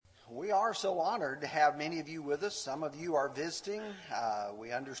are so honored to have many of you with us. Some of you are visiting.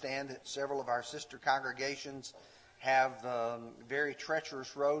 We understand that several of our sister congregations have very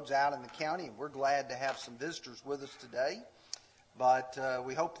treacherous roads out in the county, and we're glad to have some visitors with us today. But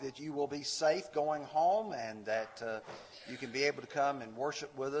we hope that you will be safe going home and that you can be able to come and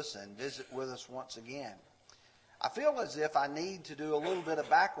worship with us and visit with us once again. I feel as if I need to do a little bit of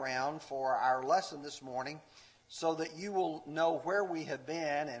background for our lesson this morning so that you will know where we have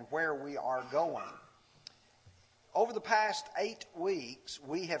been and where we are going. Over the past 8 weeks,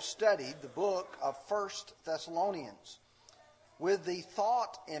 we have studied the book of 1 Thessalonians with the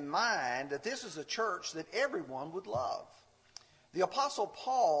thought in mind that this is a church that everyone would love. The Apostle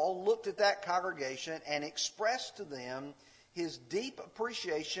Paul looked at that congregation and expressed to them his deep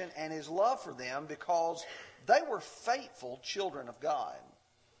appreciation and his love for them because they were faithful children of God.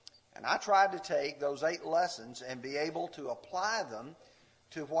 And I tried to take those 8 lessons and be able to apply them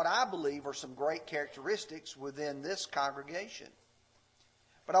to what I believe are some great characteristics within this congregation.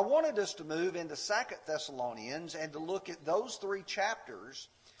 But I wanted us to move into 2 Thessalonians and to look at those 3 chapters,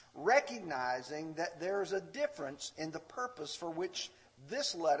 recognizing that there is a difference in the purpose for which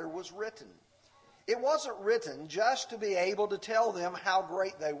this letter was written. It wasn't written just to be able to tell them how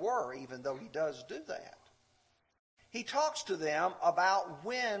great they were, even though he does do that. He talks to them about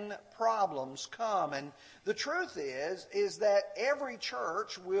when problems come. And the truth is that every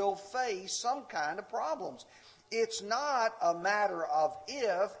church will face some kind of problems. It's not a matter of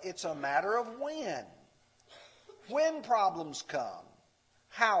if, it's a matter of when. When problems come,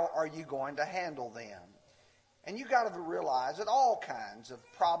 how are you going to handle them? And you've got to realize that all kinds of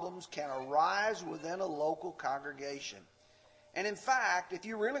problems can arise within a local congregation. And in fact, if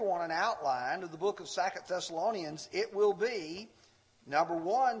you really want an outline of the book of 2 Thessalonians, it will be, number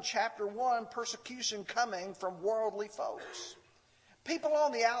 1, chapter 1, persecution coming from worldly folks. People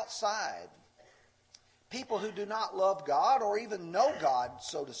on the outside, people who do not love God or even know God,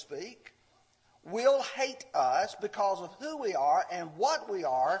 so to speak, will hate us because of who we are and what we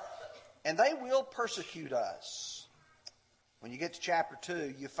are, and they will persecute us. When you get to chapter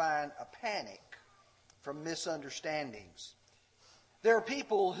 2, you find a panic from misunderstandings. There are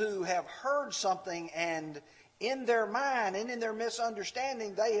people who have heard something and in their mind and in their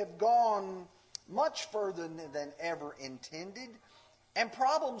misunderstanding, they have gone much further than ever intended. And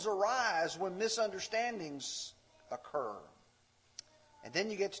problems arise when misunderstandings occur. And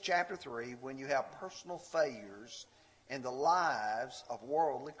then you get to chapter 3 when you have personal failures in the lives of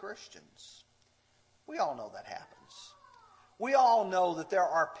worldly Christians. We all know that happens. We all know that there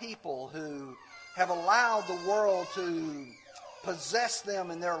are people who have allowed the world to possess them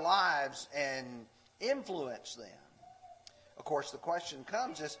in their lives and influence them. Of course, the question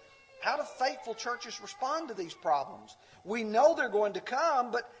comes is, how do faithful churches respond to these problems? We know they're going to come,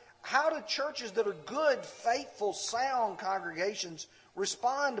 but how do churches that are good, faithful, sound congregations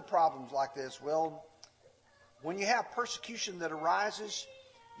respond to problems like this? Well, when you have persecution that arises,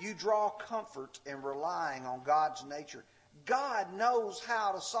 you draw comfort in relying on God's nature. God knows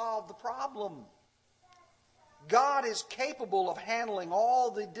how to solve the problem. God is capable of handling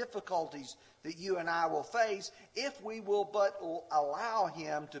all the difficulties that you and I will face if we will but allow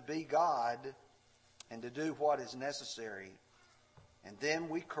Him to be God and to do what is necessary. And then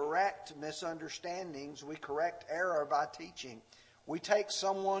we correct misunderstandings. We correct error by teaching. We take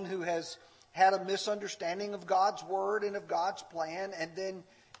someone who has had a misunderstanding of God's Word and of God's plan, and then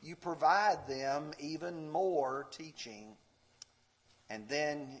you provide them even more teaching. And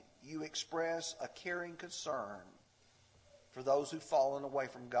then you express a caring concern for those who've fallen away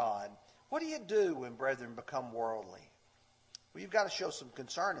from God. What do you do when brethren become worldly? Well, you've got to show some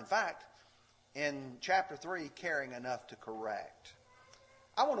concern. In fact, in chapter 3, caring enough to correct.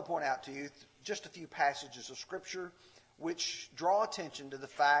 I want to point out to you just a few passages of Scripture which draw attention to the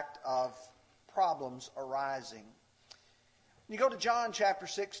fact of problems arising. You go to John chapter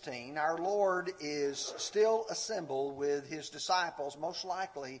 16, our Lord is still assembled with His disciples, most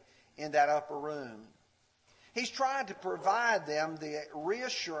likely in that upper room. He's trying to provide them the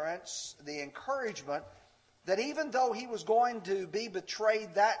reassurance, the encouragement that even though He was going to be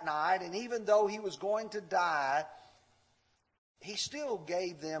betrayed that night and even though He was going to die, He still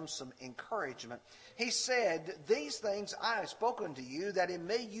gave them some encouragement. He said, "These things I have spoken to you, that in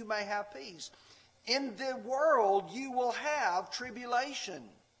me you may have peace. In the world you will have tribulation.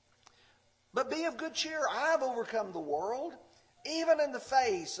 But be of good cheer. I've overcome the world." Even in the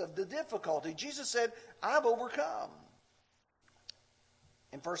face of the difficulty, Jesus said, "I've overcome."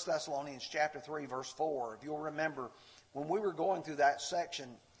 In 1 Thessalonians chapter 3, verse 4, if you'll remember, when we were going through that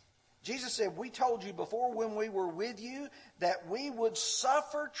section, Jesus said, we told you before when we were with you that we would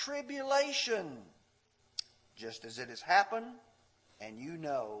suffer tribulation, just as it has happened. And you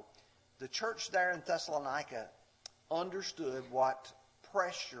know, the church there in Thessalonica understood what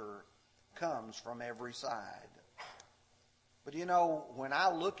pressure comes from every side. But you know, when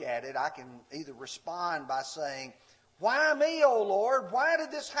I look at it, I can either respond by saying, why me, O Lord? Why did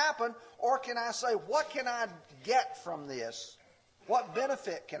this happen? Or can I say, what can I get from this? What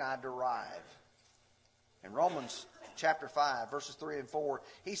benefit can I derive? In Romans chapter 5, verses 3 and 4,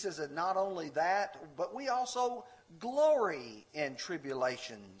 he says that not only that, but we also glory in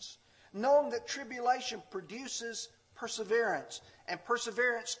tribulations, knowing that tribulation produces perseverance, and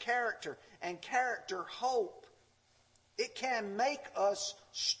perseverance character, and character hope. It can make us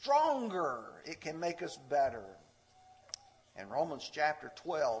stronger. It can make us better. In Romans chapter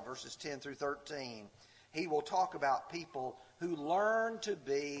 12, verses 10 through 13, he will talk about people who learn to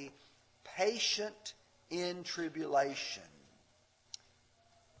be patient in tribulation.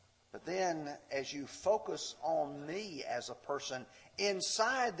 But then, as you focus on me as a person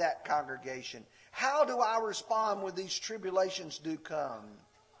inside that congregation, how do I respond when these tribulations do come?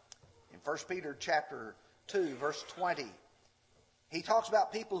 In 1 Peter chapter 2, verse 20, he talks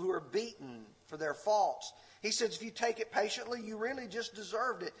about people who are beaten for their faults. He says, if you take it patiently, you really just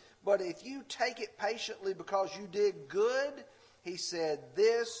deserved it. But if you take it patiently because you did good, he said,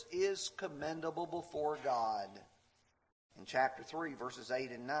 this is commendable before God. In chapter 3, verses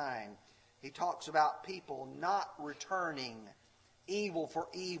 8 and 9, he talks about people not returning evil for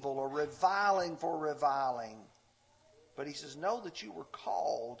evil or reviling for reviling. But he says, know that you were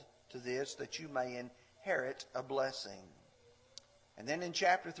called to this, that you may inherit a blessing. And then in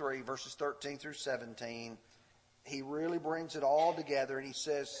chapter 3, verses 13 through 17, he really brings it all together, and he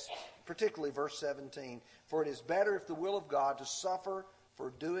says, particularly verse 17, for it is better if the will of God to suffer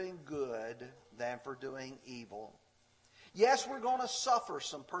for doing good than for doing evil. Yes, we're going to suffer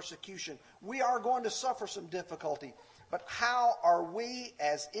some persecution. We are going to suffer some difficulty. But how are we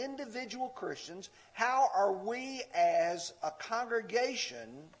as individual Christians, how are we as a congregation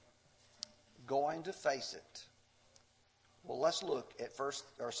going to face it? Well, let's look at 2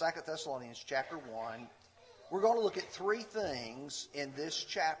 Thessalonians chapter 1. We're going to look at three things in this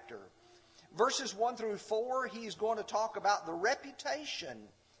chapter. Verses 1 through 4, he's going to talk about the reputation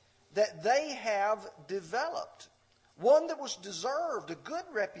that they have developed. One that was deserved, a good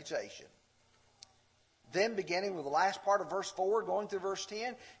reputation. Then beginning with the last part of verse 4, going through verse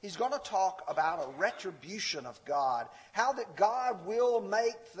 10, he's going to talk about a retribution of God. How that God will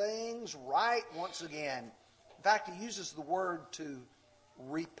make things right once again. In fact, he uses the word to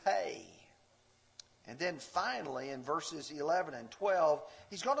repay. And then finally, in verses 11 and 12,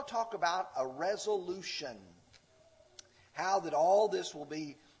 he's going to talk about a resolution. How that all this will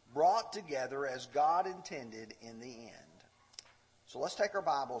be brought together as God intended in the end. So let's take our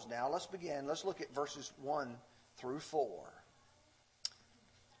Bibles now. Let's begin. Let's look at verses 1 through 4.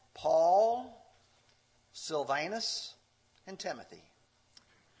 Paul, Silvanus, and Timothy,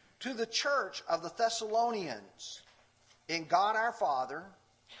 to the church of the Thessalonians, in God our Father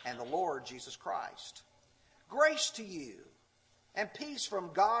and the Lord Jesus Christ. Grace to you and peace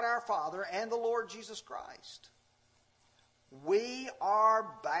from God our Father and the Lord Jesus Christ. We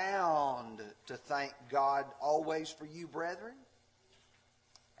are bound to thank God always for you, brethren,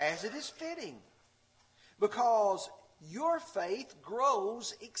 as it is fitting, because your faith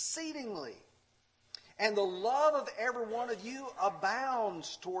grows exceedingly, and the love of every one of you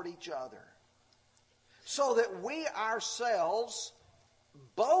abounds toward each other, so that we ourselves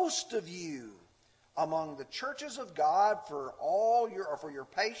boast of you among the churches of God for your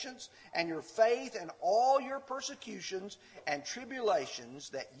patience and your faith and all your persecutions and tribulations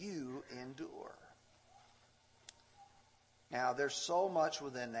that you endure. Now, there's so much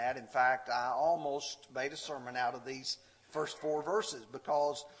within that. In fact, I almost made a sermon out of these first 4 verses,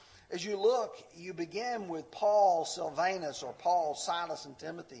 because as you look, you begin with Paul, Silvanus, or Paul, Silas, and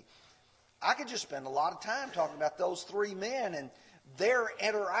Timothy. I could just spend a lot of time talking about those 3 men and their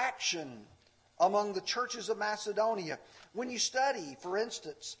interaction among the churches of Macedonia. When you study, for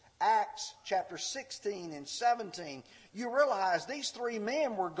instance, Acts chapter 16 and 17, you realize these 3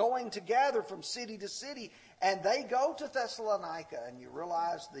 men were going together from city to city, and they go to Thessalonica, and you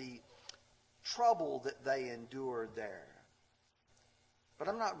realize the trouble that they endured there. But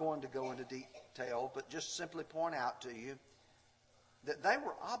I'm not going to go into detail, but just simply point out to you that they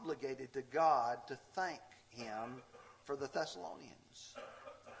were obligated to God to thank Him for the Thessalonians.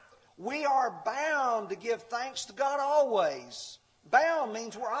 We are bound to give thanks to God always. Bound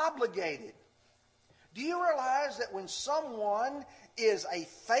means we're obligated. Do you realize that when someone is a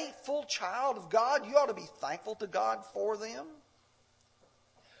faithful child of God, you ought to be thankful to God for them.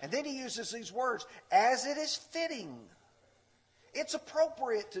 And then he uses these words, as it is fitting. It's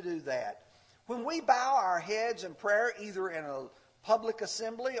appropriate to do that. When we bow our heads in prayer, either in a public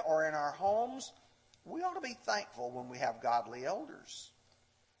assembly or in our homes, we ought to be thankful when we have godly elders.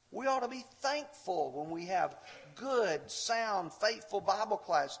 We ought to be thankful when we have good, sound, faithful Bible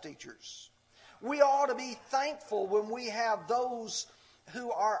class teachers. We ought to be thankful when we have those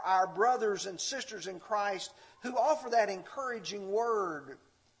who are our brothers and sisters in Christ who offer that encouraging word,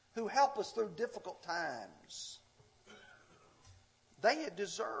 who help us through difficult times. They had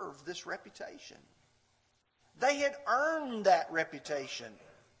deserved this reputation. They had earned that reputation.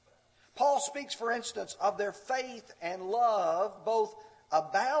 Paul speaks, for instance, of their faith and love both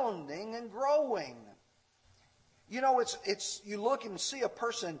abounding and growing. You know, it's you look and see a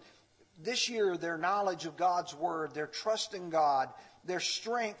person this year, their knowledge of God's Word, their trust in God, their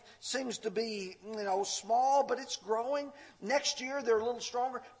strength seems to be, small, but it's growing. Next year, they're a little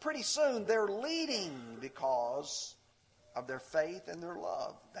stronger. Pretty soon, they're leading because of their faith and their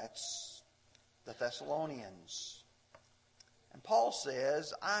love. That's the Thessalonians. And Paul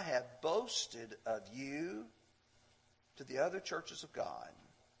says, I have boasted of you to the other churches of God.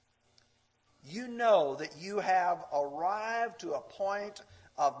 You know that you have arrived to a point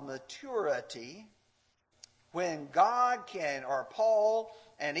of maturity when God can, or Paul,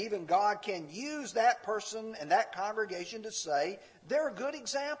 and even God can use that person and that congregation to say, they're a good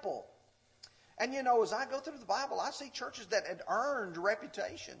example. And as I go through the Bible, I see churches that had earned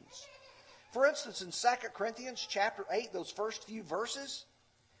reputations. For instance, in 2 Corinthians chapter 8, those first few verses,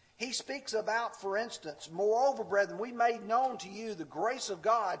 he speaks about, for instance, moreover, brethren, we made known to you the grace of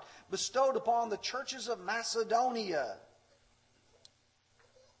God bestowed upon the churches of Macedonia.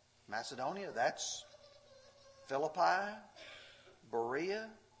 Macedonia, that's Philippi, Berea,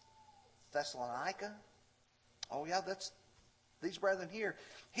 Thessalonica. Oh yeah, that's these brethren here.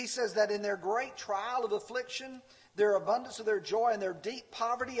 He says that in their great trial of affliction, their abundance of their joy and their deep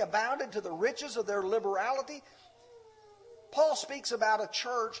poverty abounded to the riches of their liberality. Paul speaks about a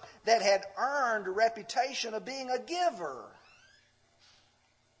church that had earned a reputation of being a giver.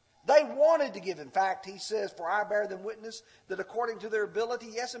 They wanted to give. In fact, he says, for I bear them witness that according to their ability,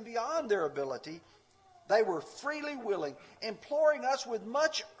 yes, and beyond their ability, they were freely willing, imploring us with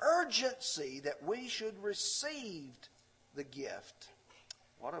much urgency that we should receive the gift.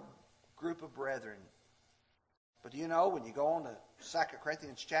 What a group of brethren. But when you go on to 2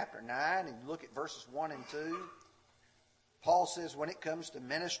 Corinthians chapter 9 and you look at verses 1 and 2, Paul says when it comes to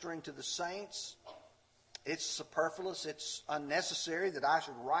ministering to the saints, it's superfluous, it's unnecessary that I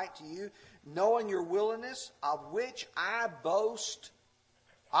should write to you, knowing your willingness, of which I boast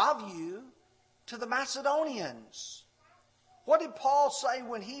of you to the Macedonians. What did Paul say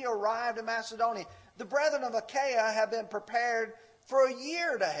when he arrived in Macedonia? The brethren of Achaia have been prepared for a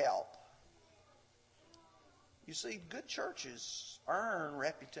year to help. You see, good churches earn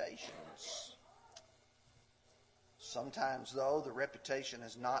reputations. Sometimes, though, the reputation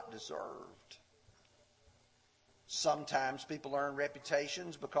is not deserved. Sometimes people earn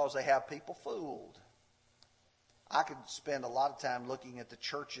reputations because they have people fooled. I could spend a lot of time looking at the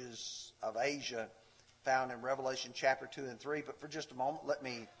churches of Asia found in Revelation chapter 2 and 3, but for just a moment, let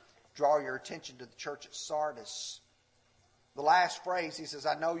me draw your attention to the church at Sardis. The last phrase, he says,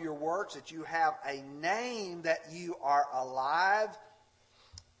 I know your works, that you have a name, that you are alive,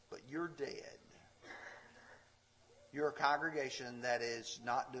 but you're dead. You're a congregation that is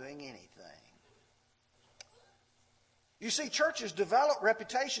not doing anything. You see, churches develop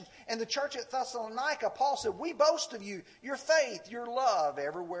reputations. And the church at Thessalonica, Paul said, we boast of you, your faith, your love,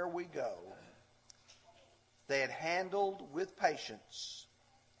 everywhere we go. They had handled with patience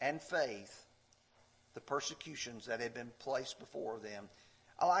and faith the persecutions that had been placed before them.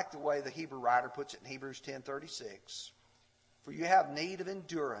 I like the way the Hebrew writer puts it in Hebrews 10:36. For you have need of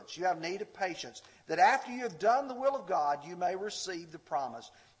endurance, you have need of patience, that after you have done the will of God, you may receive the promise.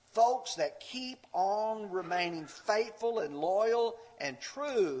 Folks that keep on remaining faithful and loyal and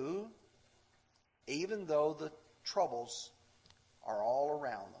true, even though the troubles are all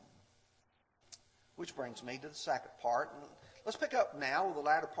around them. Which brings me to the second part. Let's pick up now with the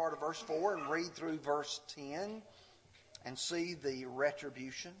latter part of verse 4 and read through verse 10 and see the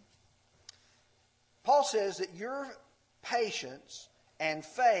retribution. Paul says that your patience and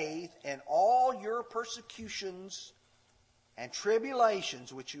faith in all your persecutions and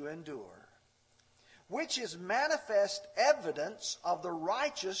tribulations which you endure, which is manifest evidence of the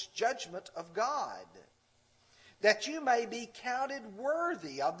righteous judgment of God, that you may be counted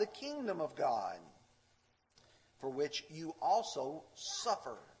worthy of the kingdom of God, for which you also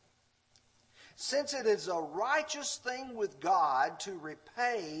suffer. Since it is a righteous thing with God to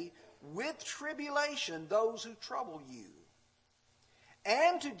repay with tribulation those who trouble you,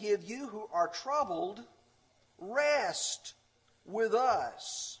 and to give you who are troubled rest with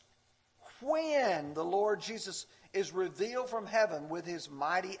us, when the Lord Jesus is revealed from heaven with his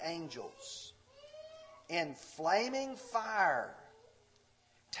mighty angels in flaming fire,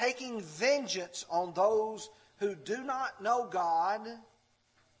 taking vengeance on those who do not know God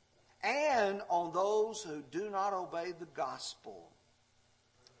and on those who do not obey the gospel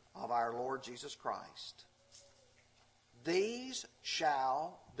of our Lord Jesus Christ. These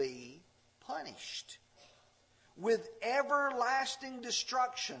shall be punished with everlasting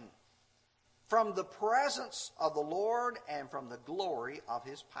destruction from the presence of the Lord and from the glory of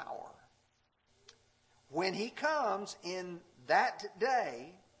his power, when he comes in that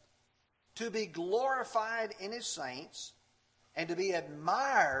day to be glorified in his saints and to be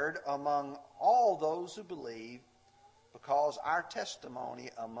admired among all those who believe, because our testimony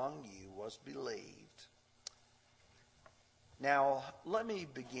among you was believed. Now, let me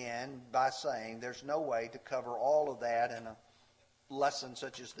begin by saying there's no way to cover all of that in a lesson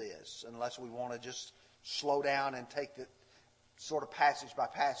such as this, unless we want to just slow down and take it sort of passage by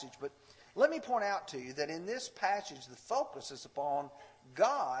passage. But let me point out to you that in this passage, the focus is upon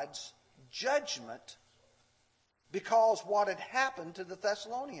God's judgment because what had happened to the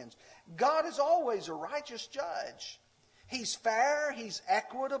Thessalonians. God is always a righteous judge. He's fair, he's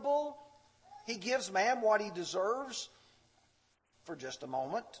equitable, he gives man what he deserves. For just a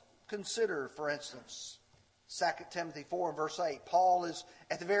moment, consider, for instance, 2 Timothy 4 and verse 8. Paul is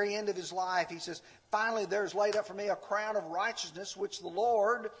at the very end of his life. He says, finally there is laid up for me a crown of righteousness, which the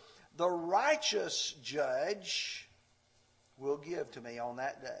Lord, the righteous judge, will give to me on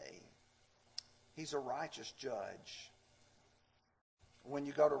that day. He's a righteous judge. When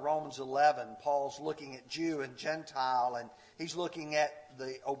you go to Romans 11, Paul's looking at Jew and Gentile, and he's looking at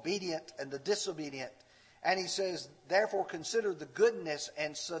the obedient and the disobedient. And he says, therefore consider the goodness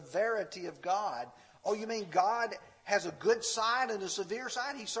and severity of God. Oh, you mean God has a good side and a severe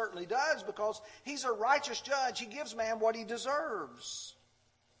side? He certainly does, because he's a righteous judge. He gives man what he deserves.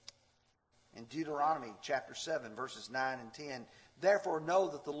 In Deuteronomy chapter 7, verses 9 and 10, therefore know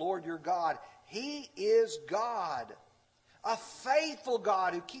that the Lord your God, he is God, a faithful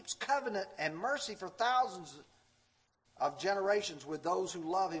God who keeps covenant and mercy for thousands of generations with those who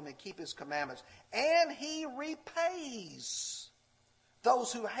love him and keep his commandments. And he repays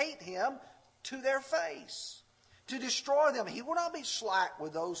those who hate him to their face, to destroy them. He will not be slack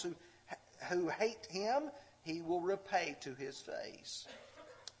with those who hate him. He will repay to his face.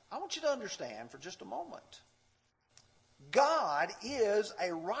 I want you to understand for just a moment. God is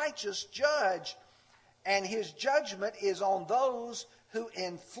a righteous judge, and his judgment is on those who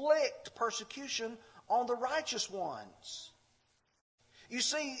inflict persecution on the righteous ones. You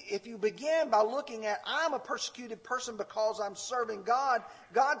see, if you begin by looking at, I'm a persecuted person because I'm serving God,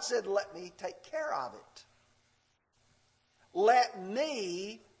 God said, let me take care of it. Let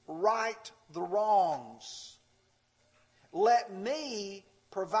me right the wrongs. Let me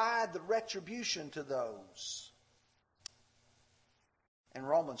provide the retribution to those. In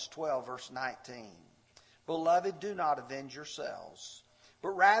Romans 12, verse 19, beloved, do not avenge yourselves, but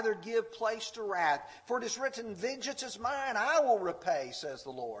rather give place to wrath. For it is written, vengeance is mine, I will repay, says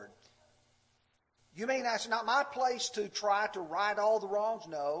the Lord. You mean that's not my place to try to right all the wrongs?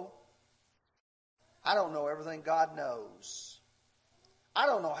 No. I don't know everything God knows. I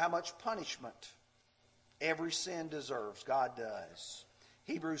don't know how much punishment every sin deserves. God does.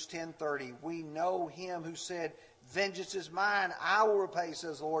 Hebrews 10:30, we know him who said, vengeance is mine, I will repay,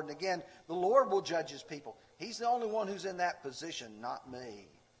 says the Lord. And again, the Lord will judge his people. He's the only one who's in that position, not me.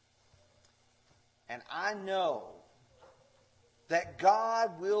 And I know that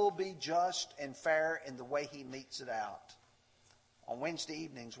God will be just and fair in the way he metes it out. On Wednesday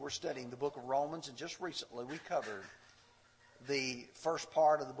evenings, we're studying the book of Romans, and just recently we covered the first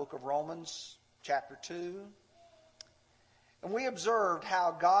part of the book of Romans, chapter 2. And we observed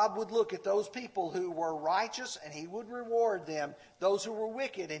how God would look at those people who were righteous and he would reward them. Those who were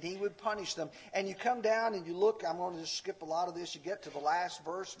wicked and he would punish them. And you come down and you look, I'm going to just skip a lot of this. You get to the last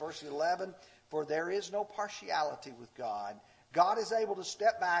verse, verse 11. For there is no partiality with God. God is able to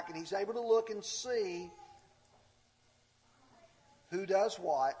step back and he's able to look and see who does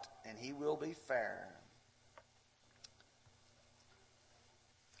what, and he will be fair.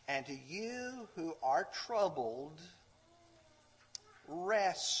 And to you who are troubled,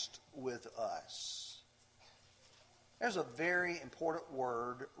 rest with us. There's a very important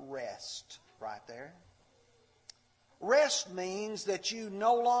word, rest, right there. Rest means that you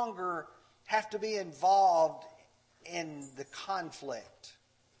no longer have to be involved in the conflict.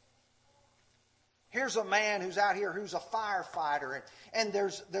 Here's a man who's out here who's a firefighter, and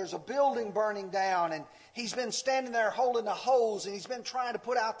there's a building burning down, and he's been standing there holding a hose, and he's been trying to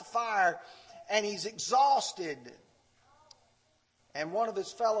put out the fire, and he's exhausted. And one of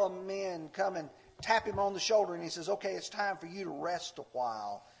his fellow men come and tap him on the shoulder, and he says, "Okay, it's time for you to rest a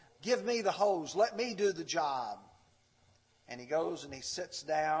while. Give me the hose. Let me do the job." And he goes and he sits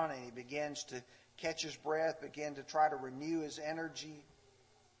down and he begins to catch his breath, begin to try to renew his energy.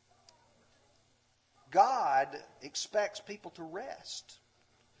 God expects people to rest.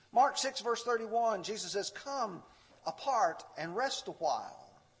 Mark 6 verse 31, Jesus says, "Come apart and rest a while."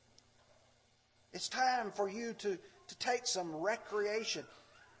 It's time for you to take some recreation.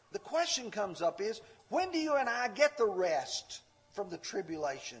 The question comes up is, when do you and I get the rest from the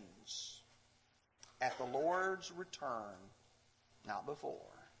tribulations? At the Lord's return, not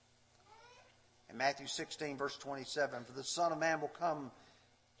before. In Matthew 16 verse 27, "For the Son of Man will come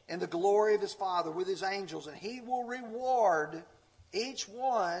in the glory of his Father with his angels, and he will reward each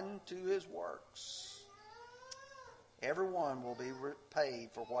one to his works." Everyone will be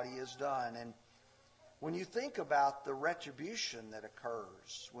paid for what he has done. And when you think about the retribution that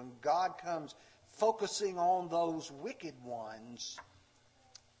occurs, when God comes focusing on those wicked ones,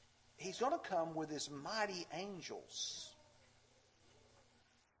 he's going to come with his mighty angels.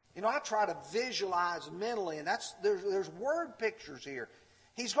 You know, I try to visualize mentally, and there's word pictures here.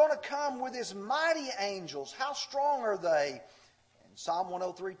 He's going to come with his mighty angels. How strong are they? In Psalm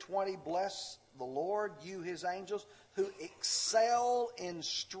 103:20, "Bless the Lord, you his angels, who excel in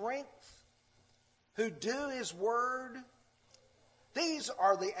strength, who do his word." These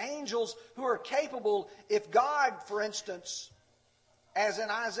are the angels who are capable, if God, for instance, as in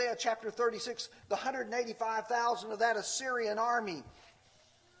Isaiah chapter 36, the 185,000 of that Assyrian army,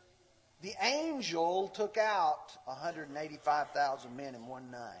 the angel took out 185,000 men in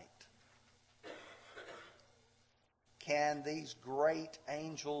one night. Can these great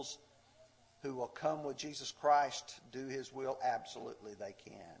angels who will come with Jesus Christ do his will? Absolutely they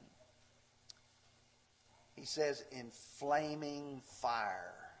can. He says, in flaming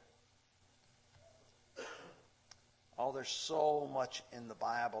fire. Oh, there's so much in the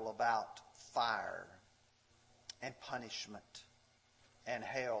Bible about fire and punishment and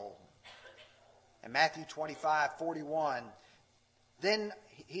hell. In Matthew 25:41, "Then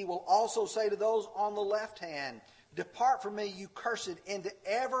he will also say to those on the left hand, 'Depart from me, you cursed, into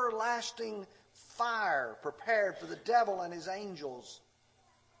everlasting fire prepared for the devil and his angels.'"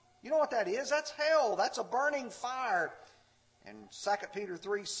 You know what that is? That's hell. That's a burning fire. And 2 Peter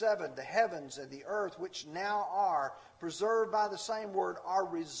 3:7, "The heavens and the earth, which now are preserved by the same word, are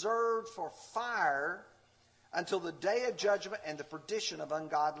reserved for fire until the day of judgment and the perdition of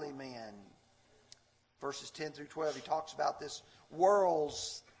ungodly men." Verses 10 through 12, he talks about this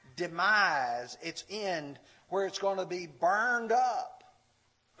world's demise, its end, where it's going to be burned up.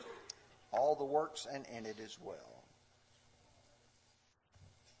 All the works and in it as well.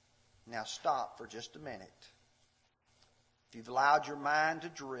 Now stop for just a minute. If you've allowed your mind to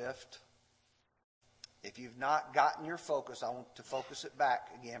drift, if you've not gotten your focus, I want to focus it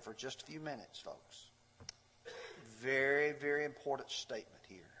back again for just a few minutes, folks. Very, very important statement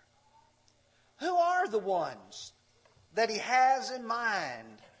here. Who are the ones that he has in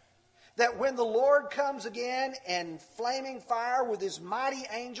mind? That when the Lord comes again in flaming fire with his mighty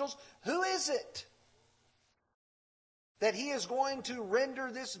angels, who is it that he is going to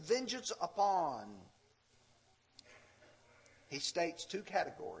render this vengeance upon? He states two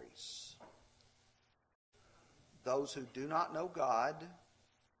categories. Those who do not know God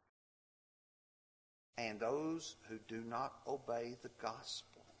and those who do not obey the gospel.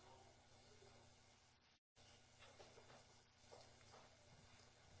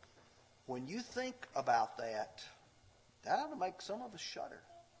 When you think about that ought to make some of us shudder.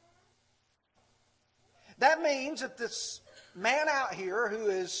 That means that this man out here who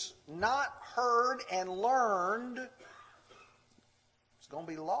has not heard and learned is going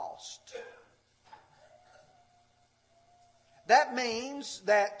to be lost. That means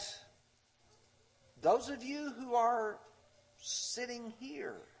that those of you who are sitting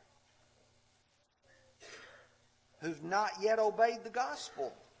here who've not yet obeyed the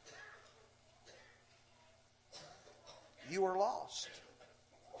gospel, you are lost.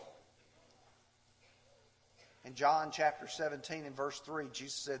 In John chapter 17 and verse 3,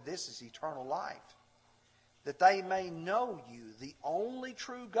 Jesus said, "This is eternal life, that they may know you, the only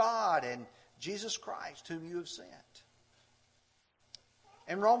true God, and Jesus Christ, whom you have sent."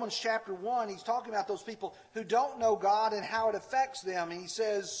 In Romans chapter 1, he's talking about those people who don't know God and how it affects them. And he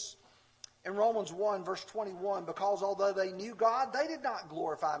says in Romans 1, verse 21, because although they knew God, they did not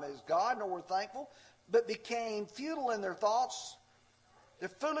glorify Him as God, nor were thankful, but became futile in their thoughts. Their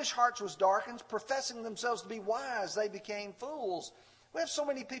foolish hearts was darkened. Professing themselves to be wise, they became fools. We have so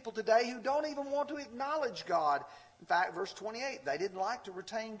many people today who don't even want to acknowledge God. In fact, verse 28, they didn't like to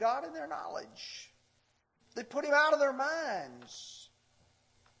retain God in their knowledge. They put Him out of their minds.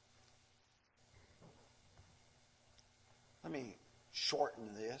 Let me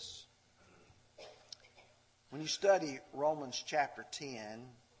shorten this. When you study Romans chapter 10,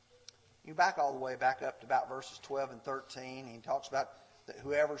 you back all the way back up to about verses 12 and 13. And he talks about that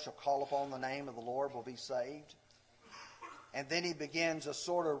whoever shall call upon the name of the Lord will be saved. And then he begins a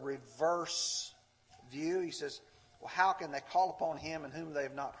sort of reverse view. He says, well, how can they call upon Him in whom they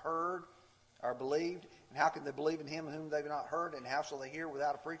have not heard or believed? And how can they believe in Him in whom they have not heard? And how shall they hear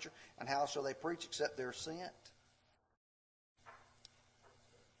without a preacher? And how shall they preach except they're sent?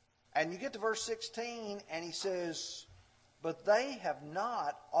 And you get to verse 16, and he says, but they have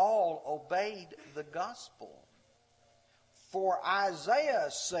not all obeyed the gospel. For Isaiah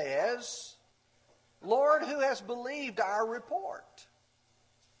says, Lord, who has believed our report?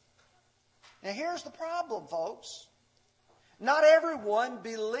 Now here's the problem, folks. Not everyone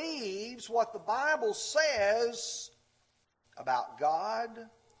believes what the Bible says about God,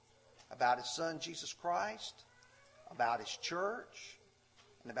 about His Son Jesus Christ, about His church,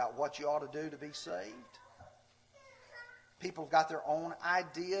 and about what you ought to do to be saved. People have got their own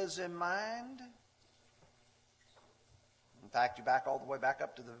ideas in mind. In fact, you back all the way back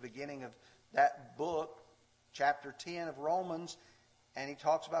up to the beginning of that book, chapter 10 of Romans, and he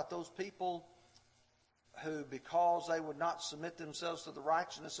talks about those people who, because they would not submit themselves to the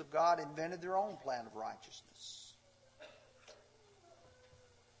righteousness of God, invented their own plan of righteousness.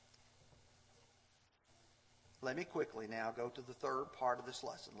 Let me quickly now go to the third part of this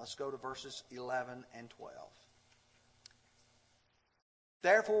lesson. Let's go to verses 11 and 12.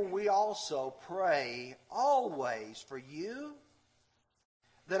 Therefore we also pray always for you,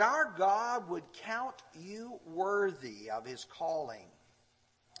 that our God would count you worthy of His calling,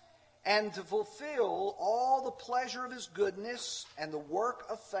 and to fulfill all the pleasure of His goodness and the work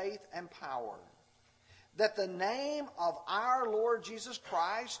of faith and power, that the name of our Lord Jesus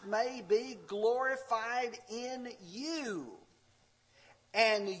Christ may be glorified in you,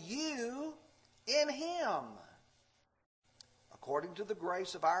 and you in Him, according to the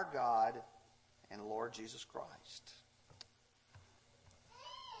grace of our God and Lord Jesus Christ.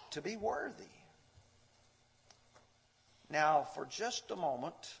 To be worthy. Now, for just a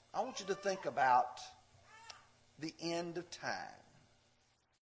moment, I want you to think about the end of time.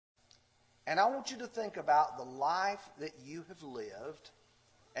 And I want you to think about the life that you have lived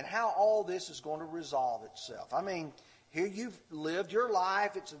and how all this is going to resolve itself. I mean, here you've lived your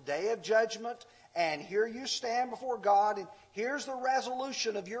life. It's a day of judgment. And here you stand before God. And here's the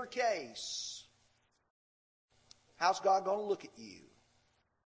resolution of your case. How's God going to look at you?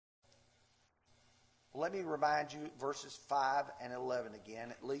 Well, let me remind you verses 5 and 11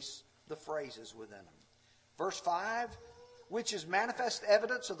 again, at least the phrases within them. Verse 5, which is manifest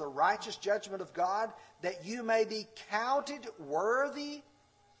evidence of the righteous judgment of God, that you may be counted worthy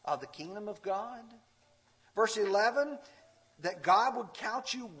of the kingdom of God. Verse 11, that God would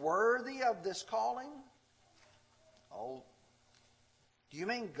count you worthy of this calling. Oh, do you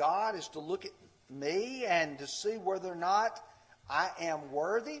mean God is to look at me and to see whether or not I am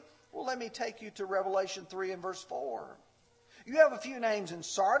worthy? Well, let me take you to Revelation 3 and verse 4. You have a few names in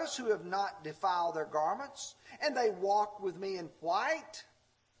Sardis who have not defiled their garments, and they walk with me in white.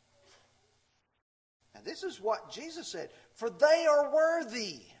 Now this is what Jesus said, for they are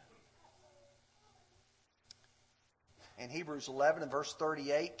worthy. In Hebrews 11 and verse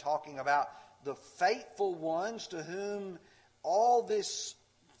 38, talking about the faithful ones to whom all this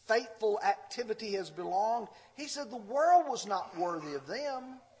faithful activity has belonged, he said the world was not worthy of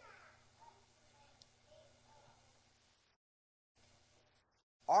them.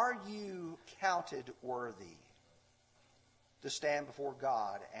 Are you counted worthy to stand before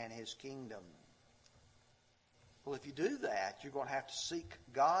God and His kingdom? Well, if you do that, you're going to have to seek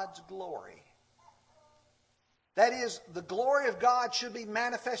God's glory. That is, the glory of God should be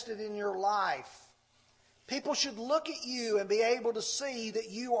manifested in your life. People should look at you and be able to see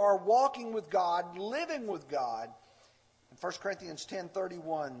that you are walking with God, living with God. In 1 Corinthians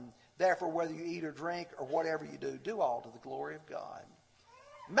 10:31, therefore, whether you eat or drink or whatever you do, do all to the glory of God.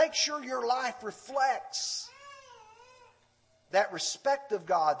 Make sure your life reflects that respect of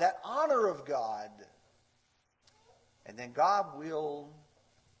God, that honor of God. And then God will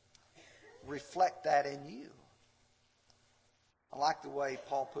reflect that in you. I like the way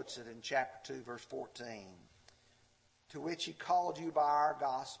Paul puts it in chapter 2, verse 14. To which he called you by our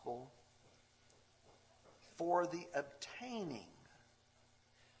gospel for the obtaining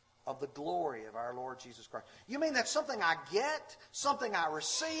of the glory of our Lord Jesus Christ. You mean that's something I get? Something I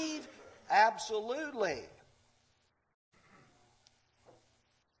receive? Absolutely.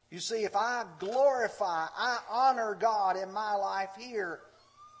 You see, if I glorify, I honor God in my life here,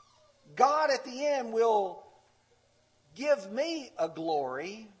 God at the end will give me a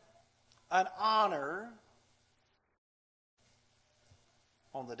glory, an honor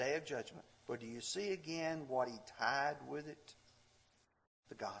on the day of judgment. But do you see again what he tied with it?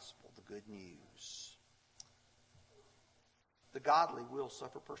 The gospel, the good news. The godly will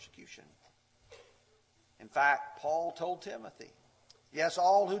suffer persecution. In fact, Paul told Timothy, yes,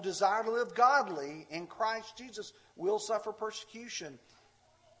 all who desire to live godly in Christ Jesus will suffer persecution.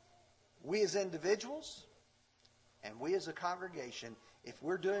 We as individuals and we as a congregation, if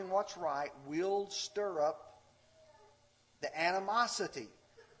we're doing what's right, we'll stir up the animosity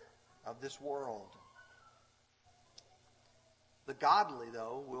of this world. The godly,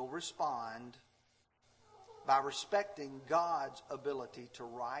 though, will respond by respecting God's ability to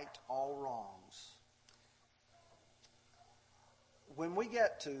right all wrongs. When we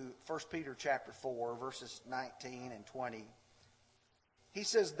get to 1 Peter chapter 4, verses 19 and 20, he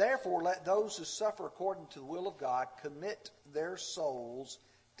says, therefore, let those who suffer according to the will of God commit their souls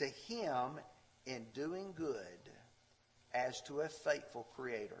to Him in doing good as to a faithful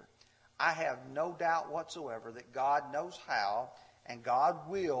Creator. I have no doubt whatsoever that God knows how, and God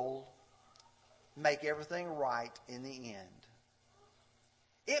will make everything right in the end.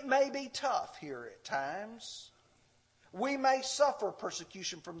 It may be tough here at times. We may suffer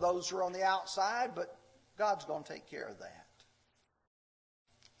persecution from those who are on the outside, but God's going to take care of that.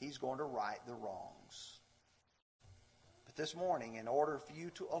 He's going to right the wrongs. But this morning, in order for you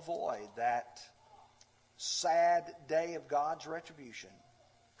to avoid that sad day of God's retribution,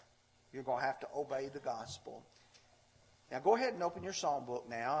 you're going to have to obey the gospel. Now go ahead and open your song book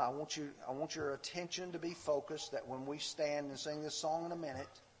now. I want your attention to be focused, that when we stand and sing this song in a minute,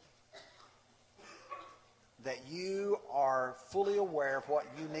 that you are fully aware of what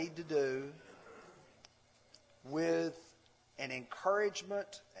you need to do, with an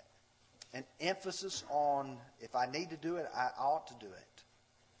encouragement, an emphasis on, if I need to do it, I ought to do it.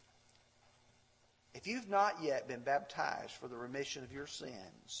 If you've not yet been baptized for the remission of your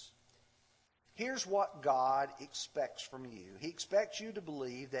sins, here's what God expects from you. He expects you to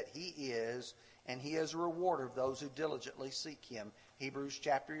believe that He is, and He is a rewarder of those who diligently seek Him. Hebrews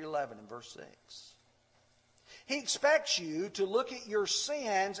chapter 11 and verse 6. He expects you to look at your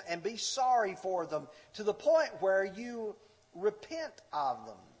sins and be sorry for them to the point where you repent of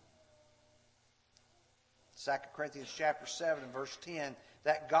them. 2 Corinthians chapter 7 and verse 10,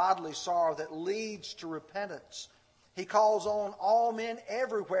 that godly sorrow that leads to repentance. He calls on all men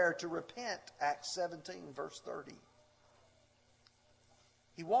everywhere to repent, Acts 17 verse 30.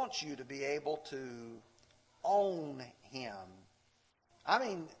 He wants you to be able to own Him. I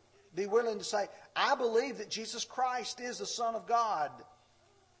mean, be willing to say, I believe that Jesus Christ is the Son of God,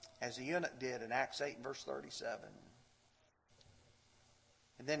 as the eunuch did in Acts 8 verse 37.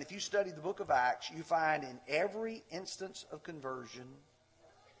 And then if you study the book of Acts, you find in every instance of conversion,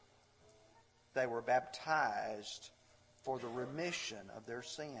 they were baptized for the remission of their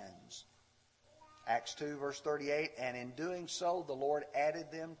sins. Acts 2 verse 38, and in doing so, the Lord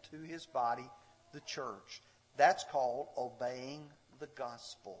added them to His body, the church. That's called obeying the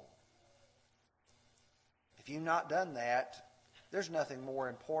gospel. If you've not done that, there's nothing more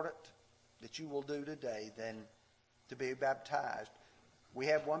important that you will do today than to be baptized. We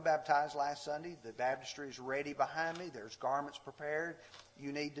had one baptized last Sunday. The baptistry is ready behind me. There's garments prepared.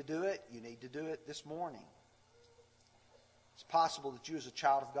 You need to do it. You need to do it this morning. It's possible that you as a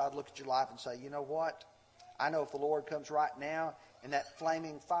child of God look at your life and say, you know what? I know if the Lord comes right now in that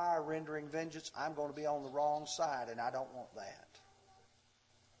flaming fire rendering vengeance, I'm going to be on the wrong side, and I don't want that.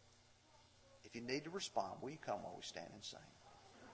 If you need to respond, will you come while we stand and sing?